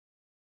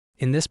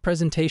In this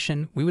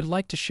presentation, we would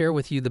like to share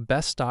with you the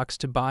best stocks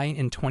to buy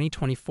in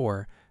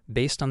 2024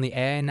 based on the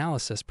AI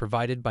analysis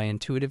provided by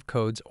Intuitive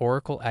Code's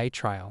Oracle AI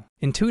trial.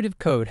 Intuitive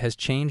Code has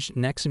changed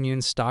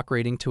Neximmune's stock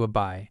rating to a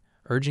buy,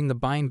 urging the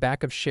buying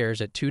back of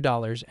shares at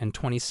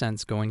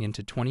 $2.20 going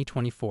into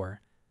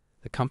 2024.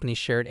 The company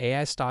shared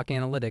AI stock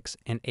analytics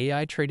and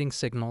AI trading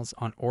signals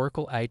on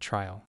Oracle AI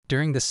trial.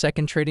 During the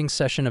second trading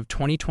session of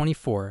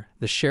 2024,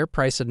 the share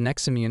price of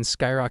Neximmune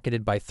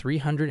skyrocketed by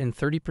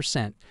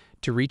 330%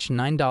 to reach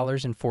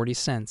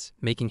 $9.40,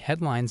 making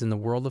headlines in the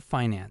world of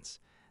finance.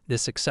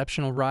 This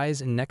exceptional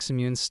rise in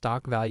Neximmune's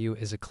stock value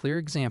is a clear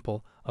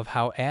example of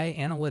how AI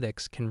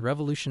analytics can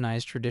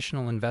revolutionize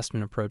traditional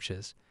investment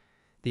approaches.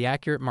 The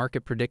accurate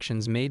market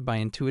predictions made by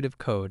Intuitive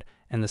Code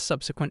and the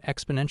subsequent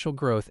exponential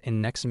growth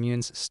in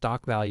Neximmune's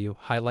stock value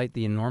highlight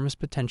the enormous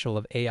potential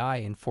of AI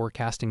in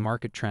forecasting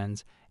market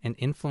trends and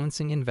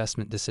influencing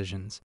investment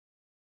decisions.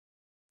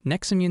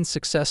 Neximmune's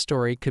success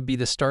story could be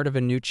the start of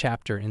a new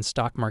chapter in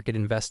stock market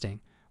investing,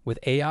 with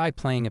AI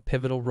playing a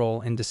pivotal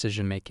role in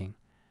decision-making.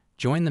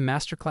 Join the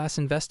Masterclass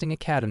Investing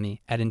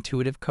Academy at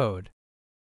Intuitive Code.